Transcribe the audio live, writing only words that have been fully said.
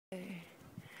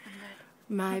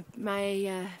My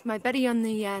buddy on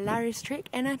the Lares trek.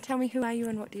 Anna, tell me, who are you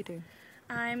and what do you do?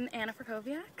 I'm Anna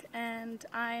Krakowiak and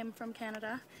I'm from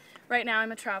Canada. Right now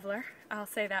I'm a traveller. I'll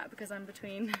say that because I'm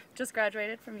just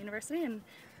graduated from university and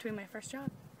between my first job.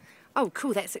 Oh,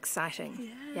 cool, that's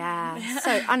exciting. Yeah.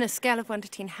 So on a scale of 1 to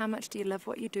 10, how much do you love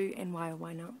what you do and why or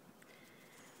why not?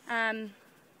 Well,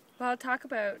 I'll talk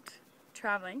about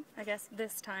travelling, I guess,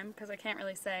 this time because I can't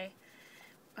really say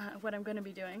what I'm going to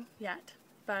be doing yet.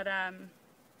 But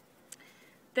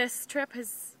this trip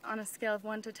has, on a scale of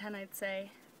 1 to 10, I'd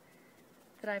say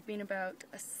that I've been about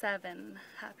a 7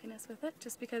 happiness with it,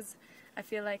 just because I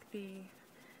feel like the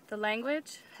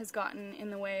language has gotten in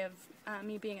the way of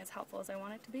me being as helpful as I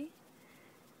want it to be.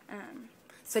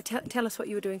 So tell us what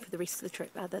you were doing for the rest of the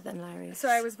trip other than Lares. So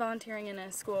I was volunteering in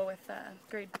a school with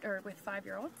with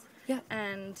 5-year-olds. Yeah.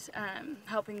 And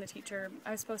helping the teacher.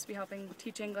 I was supposed to be helping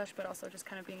teach English, but also just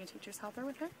kind of being a teacher's helper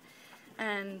with her.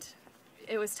 And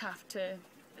it was tough to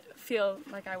feel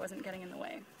like I wasn't getting in the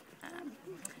way,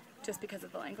 just because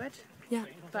of the language. Yeah.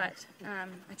 But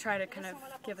I try to kind of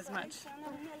give as much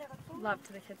love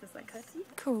to the kids as I could.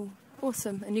 Cool.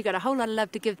 Awesome. And you got a whole lot of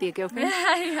love to give there, girlfriend.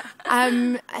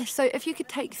 Yeah. So if you could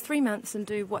take 3 months and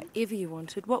do whatever you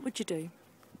wanted, what would you do?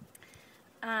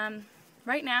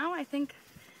 Right now, I think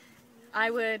I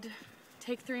would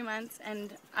take 3 months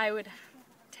and I would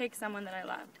take someone that I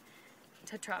loved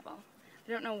to travel.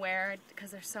 I don't know where,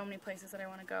 because there's so many places that I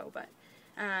want to go, but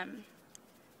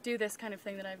do this kind of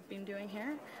thing that I've been doing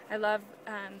here. I love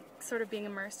sort of being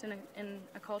immersed in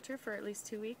a culture for at least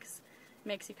 2 weeks.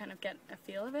 Makes you kind of get a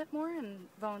feel of it more, and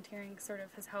volunteering sort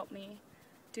of has helped me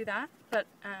do that. But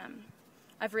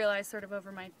I've realized sort of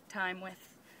over my time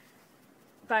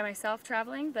by myself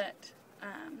traveling that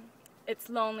it's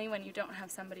lonely when you don't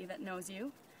have somebody that knows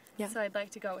you. Yeah. So I'd like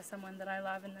to go with someone that I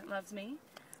love and that loves me.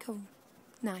 Cool.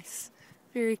 Nice.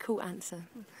 Very cool answer.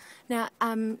 Now,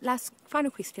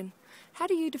 final question. How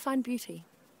do you define beauty?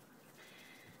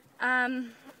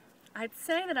 I'd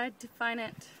say that I define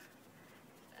it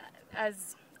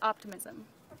as optimism.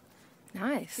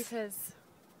 Nice. Because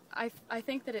I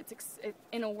think that it's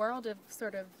in a world of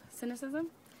sort of cynicism,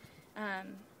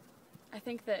 I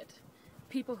think that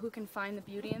people who can find the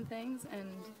beauty in things and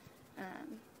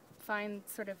find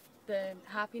sort of the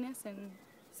happiness in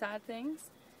sad things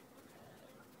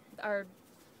are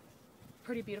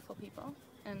pretty beautiful people,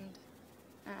 and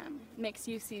makes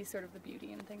you see sort of the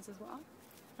beauty in things as well.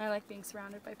 And I like being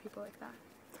surrounded by people like that.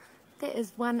 That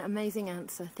is one amazing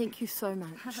answer. Thank you so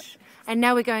much. And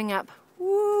now we're going up.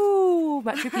 Woo!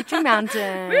 Machu Picchu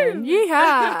Mountain.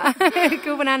 Yeehaw!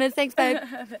 Cool bananas. Thanks, babe.